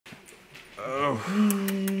Oh.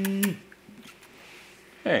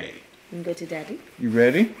 Hey. You can go to daddy. You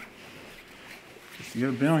ready? You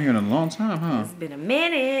haven't been on here in a long time, huh? It's been a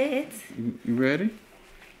minute. You ready?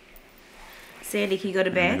 Sandy, can you go to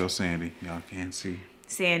There bed? you go, Sandy. Y'all can't see.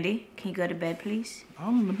 Sandy, can you go to bed, please? All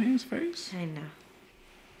in the man's face. I know.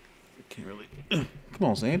 Can't really. Come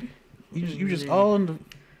on, Sandy. You just all in the.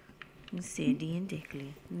 Sandy and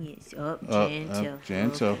Declan. Yes. Gentle.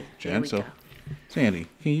 Gentle. Okay, there we Gentle. go. Sandy,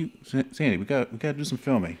 can you? Sandy, we got to do some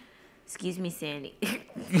filming. Excuse me, Sandy.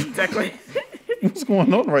 Exactly. What's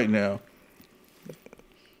going on right now?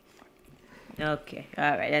 Okay.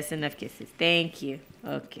 All right. That's enough kisses. Thank you.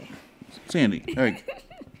 Okay. Sandy, all right,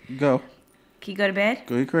 go. Can you go to bed?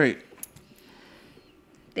 Go, great.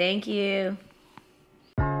 Thank you.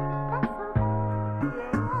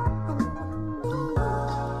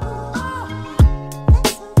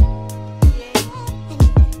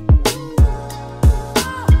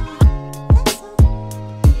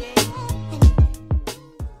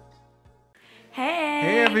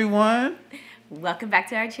 Hey everyone. Welcome back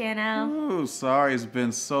to our channel. Oh, sorry, it's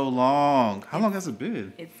been so long. How long has it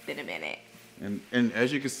been? It's been a minute. And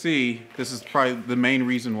as you can see, this is probably the main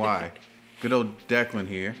reason why. Good old Declan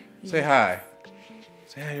here. Say hi.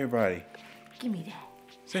 Say hi to everybody. Give me that.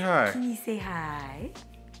 Say hi. Can you say hi? You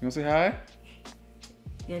wanna say hi?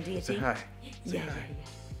 You wanna do your Say thing? hi. Say Yeah, hi.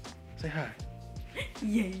 Say hi.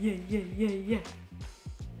 yeah.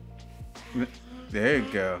 There you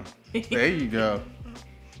go. There you go.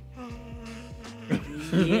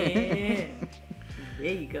 Yeah.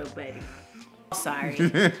 There you go, buddy. Sorry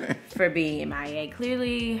for being MIA.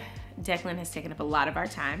 Clearly, Declan has taken up a lot of our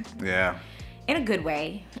time. Yeah. In a good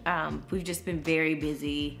way. We've just been very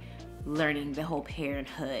busy learning the whole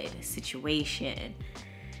parenthood situation.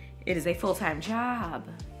 It is a full-time job,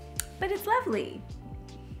 but it's lovely.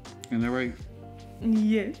 Isn't that right?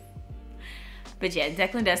 Yes. But yeah,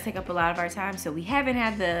 Declan does take up a lot of our time, so we haven't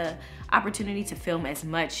had the opportunity to film as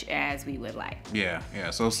much as we would like. Yeah.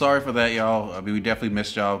 So sorry for that, y'all. I mean, we definitely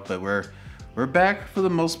missed y'all, but we're back for the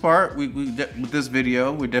most part. With this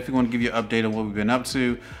video, we definitely want to give you an update on what we've been up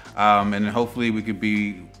to, and then hopefully we could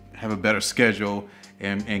have a better schedule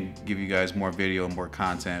and give you guys more video and more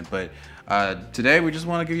content. But today we just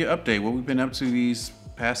want to give you an update what we've been up to these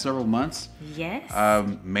past several months. Yes.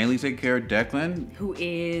 Mainly take care of Declan, who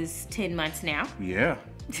is 10 months now. Yeah.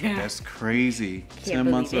 That's crazy. Can't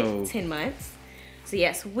 10 months believe it. old. 10 months. So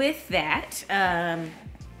yes, with that,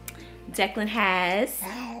 Declan has,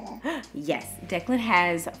 Declan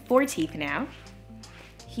has 4 teeth now.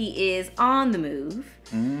 He is on the move.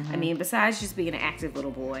 I mean, besides just being an active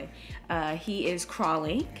little boy, he is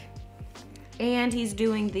crawling and he's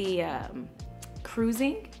doing the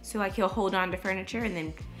cruising. So like he'll hold on to furniture and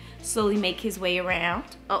then slowly make his way around.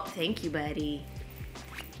 Oh, thank you, buddy.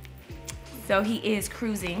 So he is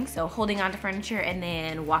cruising, so holding on to furniture and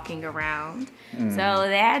then walking around. So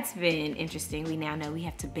that's been interesting. We now know we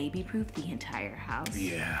have to baby-proof the entire house.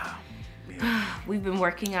 Yeah. We've been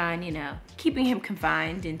working on, keeping him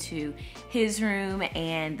confined into his room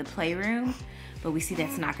and the playroom, but we see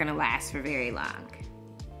that's not gonna last for very long.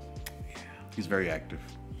 Yeah. He's very active.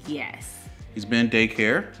 Yes. He's been in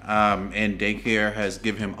daycare, and daycare has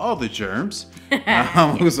given him all the germs,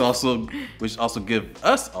 which also give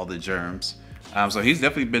us all the germs. So he's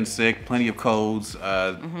definitely been sick, plenty of colds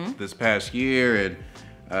this past year,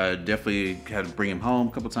 and definitely had to bring him home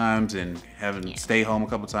a couple times and having to stay home a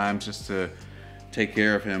couple times just to take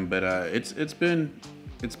care of him. But it's been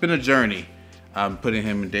a journey putting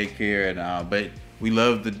him in daycare, and but we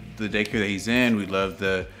love the daycare that he's in. We love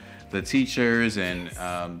the teachers and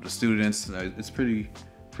the students. It's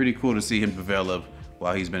pretty cool to see him develop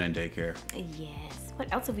while he's been in daycare. Yes. What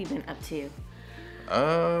else have we been up to?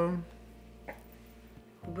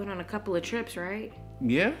 We went on a couple of trips, right?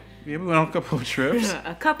 Yeah, we went on a couple of trips.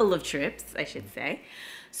 A couple of trips, I should say.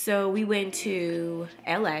 So we went to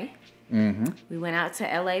LA. We went out to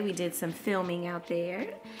LA. We did some filming out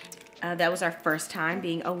there. That was our first time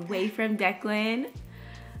being away from Declan.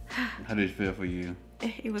 How did it feel for you?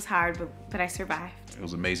 It was hard, but I survived. It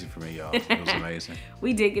was amazing for me, y'all. It was amazing.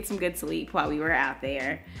 We did get some good sleep while we were out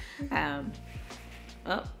there.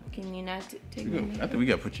 Oh, can you not take me? I think we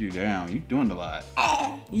got to put you down. You're doing a lot.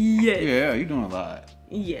 Yes. Yeah, you're doing a lot.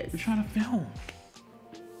 Yes. We're trying to film.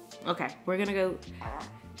 Okay, we're gonna go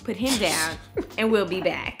put him down and we'll be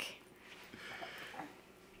back.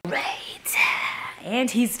 Right. And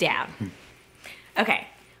he's down. Okay,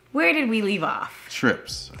 where did we leave off?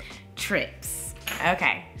 Trips.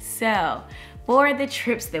 Okay, so for the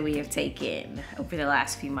trips that we have taken over the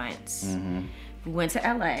last few months, We went to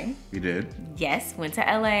LA. You did? Yes, went to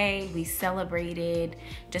LA. We celebrated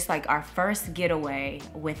just like our first getaway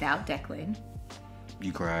without Declan.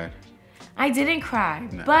 You cried? I didn't cry,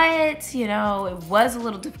 no. But you know, it was a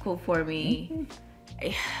little difficult for me.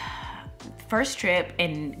 First trip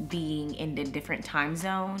and being in a different time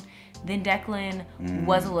zone than Declan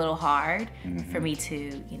was a little hard for me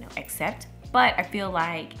to, you know, accept. But I feel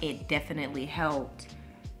like it definitely helped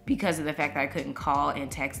because of the fact that I couldn't call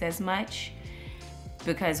and text as much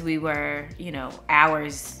because we were, you know,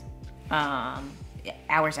 hours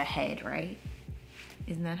ahead, right?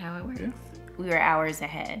 Isn't that how it works? Yeah. We were hours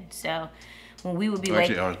ahead. So when we would be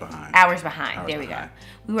actually hours behind. Hours behind. There we go.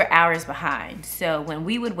 We were hours behind. So when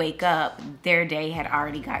we would wake up, their day had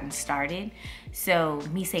already gotten started. So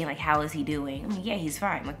me saying like, how is he doing? I mean, yeah, he's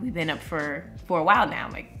fine. Like we've been up for a while now.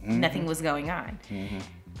 Like nothing was going on.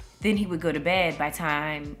 Then he would go to bed by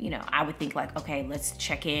time, you know, I would think like, okay, let's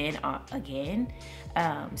check in again.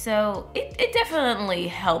 So it definitely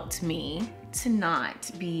helped me to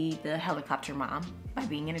not be the helicopter mom by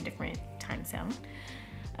being in a different time zone.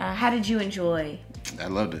 How did you enjoy? I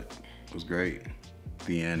loved it. It was great.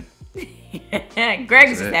 The end. Greg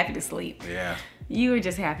was just happy to sleep. Yeah. You were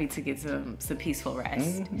just happy to get some peaceful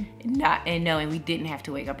rest, and knowing we didn't have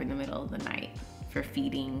to wake up in the middle of the night for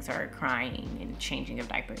feedings or crying and changing of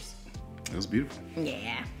diapers. It was beautiful.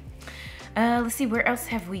 Yeah. Let's see, where else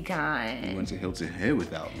have we gone? We went to Hilton Head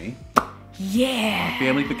without me. Yeah.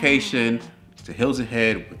 Family vacation to Hilton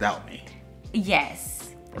Head without me. Yes.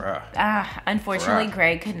 Unfortunately,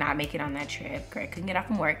 Greg could not make it on that trip. Greg couldn't get off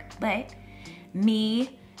from work, but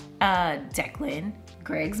me, Declan,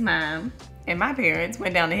 Greg's mom, and my parents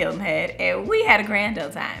went down to Hilton Head, and we had a grand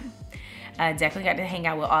old time. Declan got to hang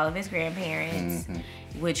out with all of his grandparents,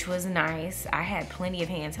 which was nice. I had plenty of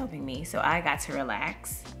hands helping me, so I got to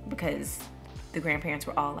relax because the grandparents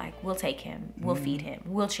were all like, we'll take him, we'll feed him,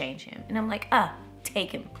 we'll change him. And I'm like,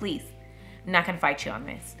 take him, please. I'm not gonna fight you on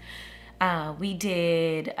this. We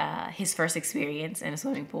did his first experience in a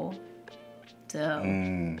swimming pool.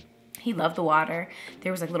 So he loved the water.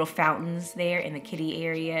 There was like little fountains there in the kiddie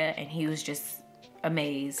area, and he was just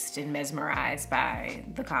amazed and mesmerized by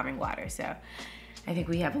the calming water. So I think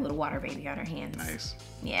we have a little water baby on our hands. Nice.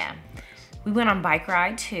 Yeah. We went on bike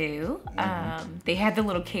ride too. They had the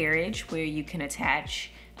little carriage where you can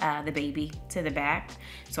attach the baby to the back.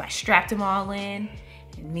 So I strapped them all in,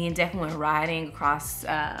 and me and Declan went riding across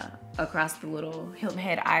the little Hilton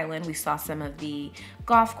Head Island. We saw some of the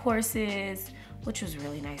golf courses, which was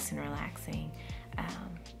really nice and relaxing.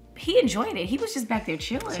 He enjoyed it. He was just back there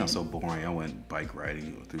chilling. It sounds so boring. I went bike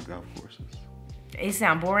riding through golf courses. It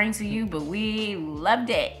sounds boring to you, but we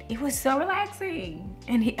loved it. It was so relaxing.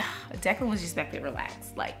 And Declan was just back there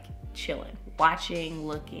relaxed, like chilling, watching,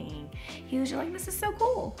 looking. He was just like, this is so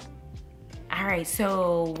cool. All right,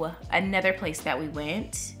 so another place that we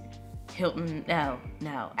went,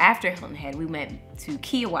 after Hilton Head, we went to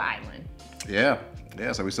Kiawah Island. Yeah,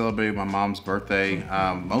 so we celebrated my mom's birthday,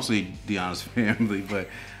 mostly Deanna's family, but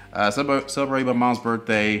celebrated my mom's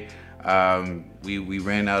birthday. We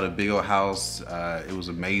ran out a big old house. It was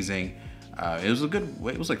amazing. It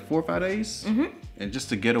was like 4 or 5 days. And just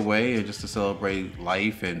to get away and just to celebrate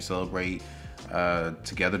life and celebrate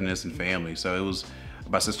togetherness and family. So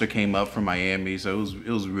my sister came up from Miami, so it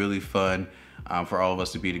was really fun. For all of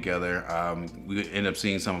us to be together. We ended up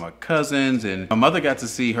seeing some of my cousins, and my mother got to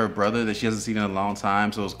see her brother that she hasn't seen in a long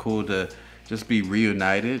time, so it was cool to just be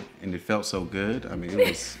reunited, and it felt so good. I mean,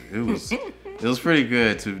 it was pretty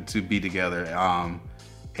good to be together,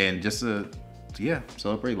 and just to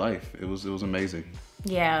celebrate life. It was amazing.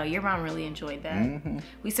 Yeah, your mom really enjoyed that.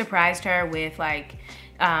 We surprised her with like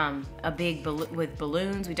a big with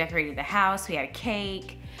balloons. We decorated the house. We had a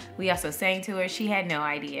cake. We also sang to her. She had no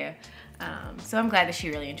idea. So I'm glad that she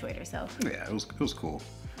really enjoyed herself. Yeah, it was cool.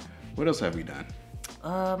 What else have we done?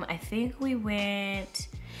 I think we went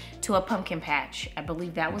to a pumpkin patch. I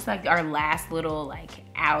believe that was like our last little like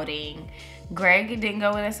outing. Greg didn't go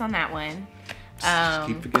with us on that one.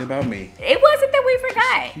 Keep forgetting about me. It wasn't that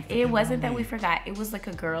we forgot. It was like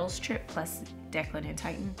a girls trip plus Declan and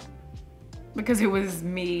Titan. Because it was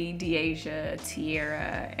me, Deasia,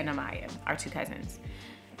 Tiara, and Amaya, our 2 cousins.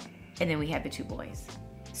 And then we had the 2 boys.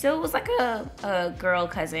 So it was like a girl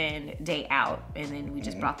cousin day out, and then we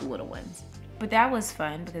just brought the little ones. But that was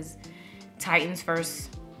fun because Titan's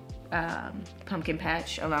first pumpkin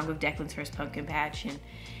patch along with Declan's first pumpkin patch, and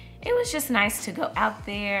it was just nice to go out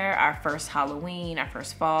there, our first Halloween, our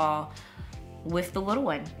first fall with the little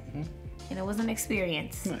one. And it was an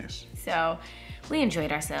experience. Nice. So we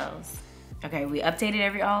enjoyed ourselves. Okay, we updated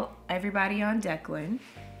everybody on Declan,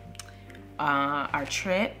 our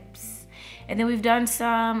trips. And then we've done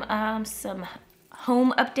some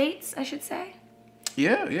home updates, I should say.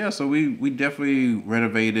 Yeah. So we definitely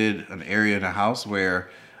renovated an area in the house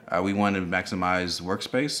where we wanted to maximize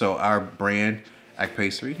workspace. So our brand, Act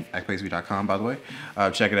Pastry, actpastry.com, by the way.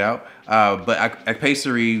 Check it out. But Act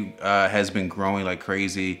Pastry has been growing like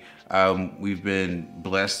crazy. We've been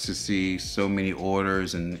blessed to see so many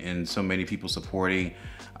orders and so many people supporting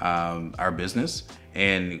our business.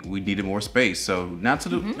 And we needed more space. So not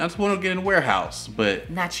to want to get in a warehouse, but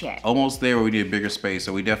not yet. Almost there where we need a bigger space.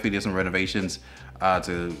 So we definitely did some renovations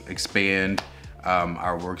to expand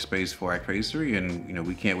our workspace for Act Pastry, and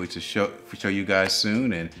we can't wait to show you guys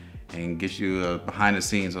soon and get you behind the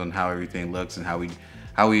scenes on how everything looks and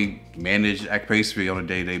how we manage Act Pastry on a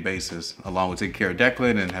day-to-day basis, along with taking care of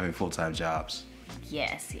Declan and having full-time jobs.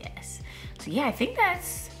 Yes. So yeah, I think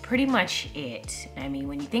that's pretty much it. I mean,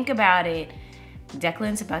 when you think about it,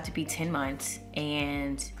 Declan's about to be 10 months,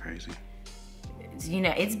 and crazy.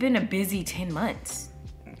 It's been a busy 10 months.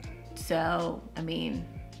 So, I mean,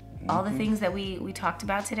 all the things that we talked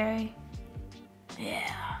about today,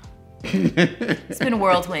 yeah. It's been a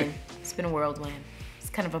whirlwind. It's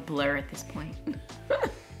kind of a blur at this point.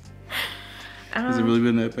 Has it really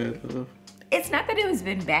been that bad, though? It's not that it has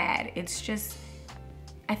been bad. It's just,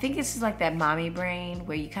 I think it's just like that mommy brain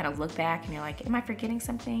where you kind of look back and you're like, am I forgetting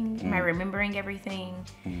something? Am I remembering everything?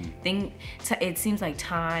 It seems like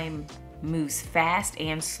time moves fast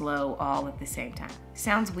and slow all at the same time.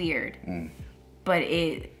 Sounds weird, but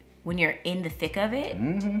when you're in the thick of it,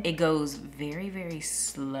 it goes very, very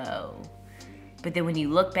slow. But then when you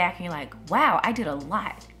look back and you're like, wow, I did a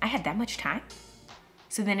lot. I had that much time.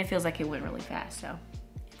 So then it feels like it went really fast. So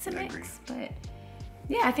it's a mix, but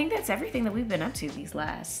yeah, I think that's everything that we've been up to these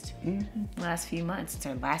last few months. It's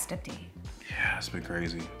our last update. Yeah, it's been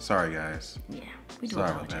crazy. Sorry, guys. Yeah, we do Sorry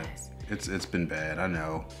apologize. About that. It's been bad. I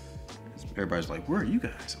know. Everybody's like, where are you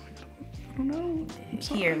guys? I'm like, I don't know.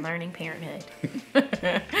 Here, learning parenthood.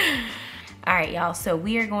 All right, y'all. So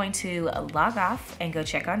we are going to log off and go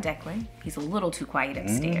check on Declan. He's a little too quiet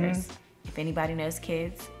upstairs. If anybody knows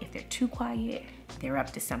kids, if they're too quiet, they're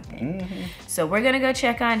up to something. So we're gonna go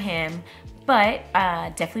check on him, but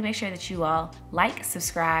definitely make sure that you all like,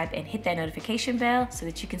 subscribe, and hit that notification bell so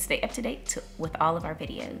that you can stay up to date with all of our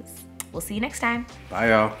videos. We'll see you next time. Bye,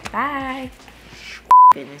 y'all. Bye.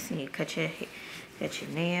 Goodness, you need to cut your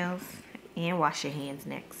nails and wash your hands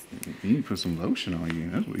next. You need to put some lotion on you.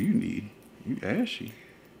 That's what you need. You ashy.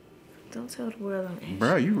 Don't tell the world I'm ashy.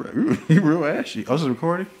 Bro, you real ashy. Oh, this is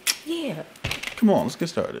recording? Yeah. Come on, let's get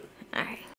started.